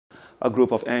A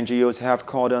group of NGOs have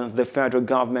called on the federal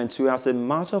government to, as a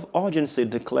matter of urgency,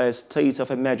 declare a state of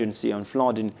emergency on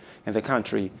flooding in the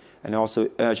country, and also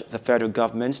urge the federal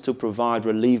government to provide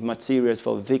relief materials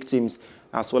for victims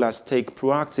as well as take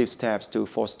proactive steps to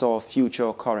forestall future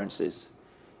occurrences.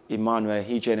 Emmanuel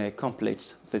Hijene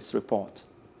completes this report.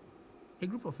 A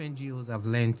group of NGOs have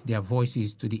lent their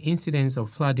voices to the incidents of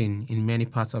flooding in many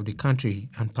parts of the country,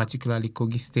 and particularly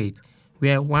Kogi State,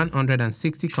 where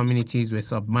 160 communities were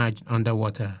submerged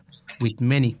underwater, with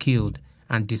many killed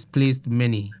and displaced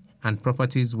many, and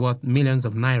properties worth millions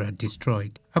of naira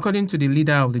destroyed. According to the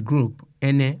leader of the group,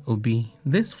 N.G.O.s,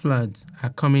 these floods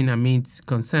are coming amid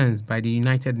concerns by the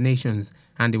United Nations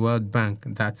and the World Bank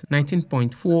that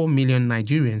 19.4 million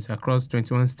Nigerians across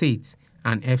 21 states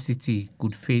and FCT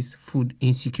could face food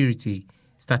insecurity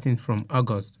starting from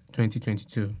August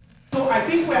 2022. So I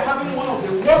think we're having one of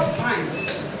the worst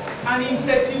times, and in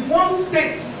 31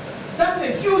 states, that's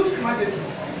a huge emergency.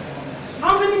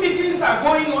 How many meetings are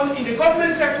going on in the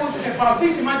government circles about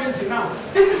this emergency now?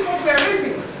 This is what we're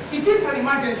raising. It is an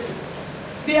emergency.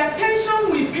 The attention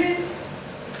we pay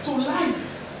to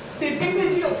life, the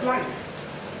dignity of life,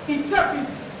 itself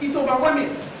is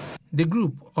overwhelming. The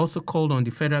group also called on the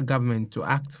federal government to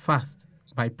act fast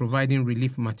by providing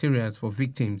relief materials for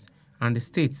victims and the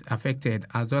states affected,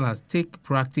 as well as take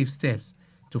proactive steps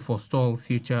to forestall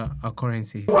future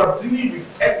occurrences. We are dealing with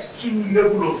extreme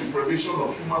level of deprivation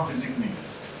of human basic needs.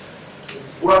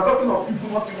 We are talking of people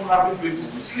not even having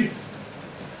places to sleep.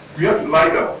 We have to lie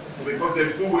down because there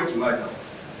is nowhere to lie down.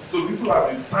 So people have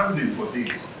been standing for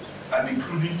days, and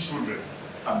including children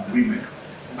and women,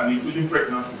 and including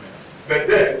pregnant women. But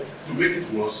then, to make it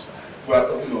worse, we are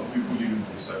talking of people living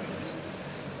with disability.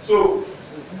 So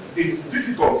it's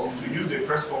difficult to use a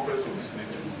press conference of this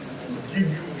nature to give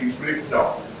you a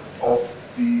breakdown of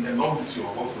the enormity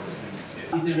of what we're dealing with here.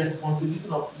 It's a responsibility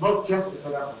of not just the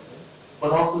federal government,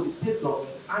 but also the state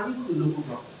government and even the local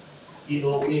government. You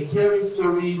know, we're hearing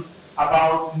stories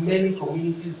about many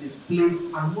communities displaced,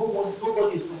 and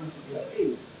nobody is coming to their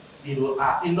aid. You know,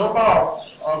 a number of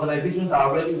organizations are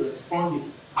already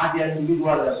responding at their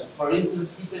individual level. For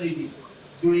instance, recently is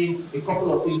doing a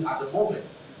couple of things at the moment.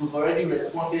 We've already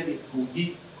responded in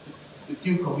Kogi to a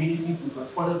few communities. We've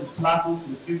responded in Plateau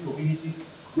to a few communities.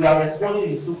 We are responding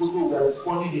in Sokoto. We are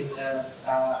responding in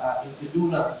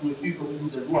Kaduna to a few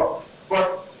communities as well.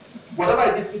 But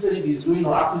whatever this facility is doing,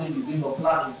 or Afternoon is doing, or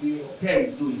Plan is doing, or Care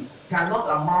is doing, cannot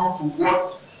amount to what,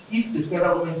 if the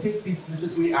federal government take this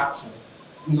necessary action,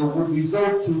 you know, would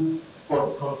result to for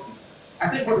the country. I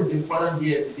think what is important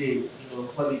here today, you know,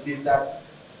 politics, is that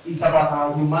it's about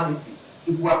our humanity.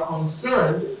 If we are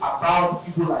concerned about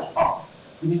people like us,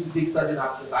 we need to take certain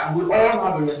actions, and we all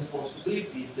have a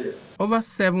responsibility in this. Over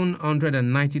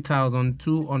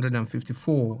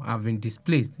 790,254 have been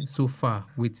displaced so far,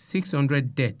 with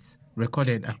 600 deaths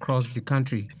recorded across the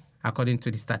country, according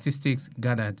to the statistics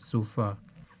gathered so far.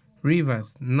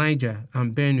 Rivers, Niger,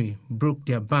 and Benue broke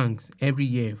their banks every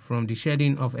year from the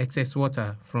shedding of excess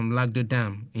water from Lagdo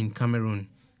Dam in Cameroon,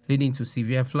 leading to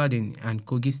severe flooding, and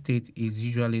Kogi State is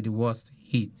usually the worst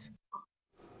hit.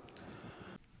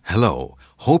 Hello,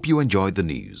 hope you enjoyed the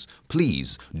news.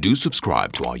 Please do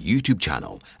subscribe to our YouTube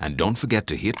channel and don't forget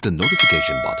to hit the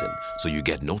notification button so you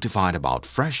get notified about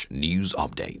fresh news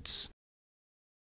updates.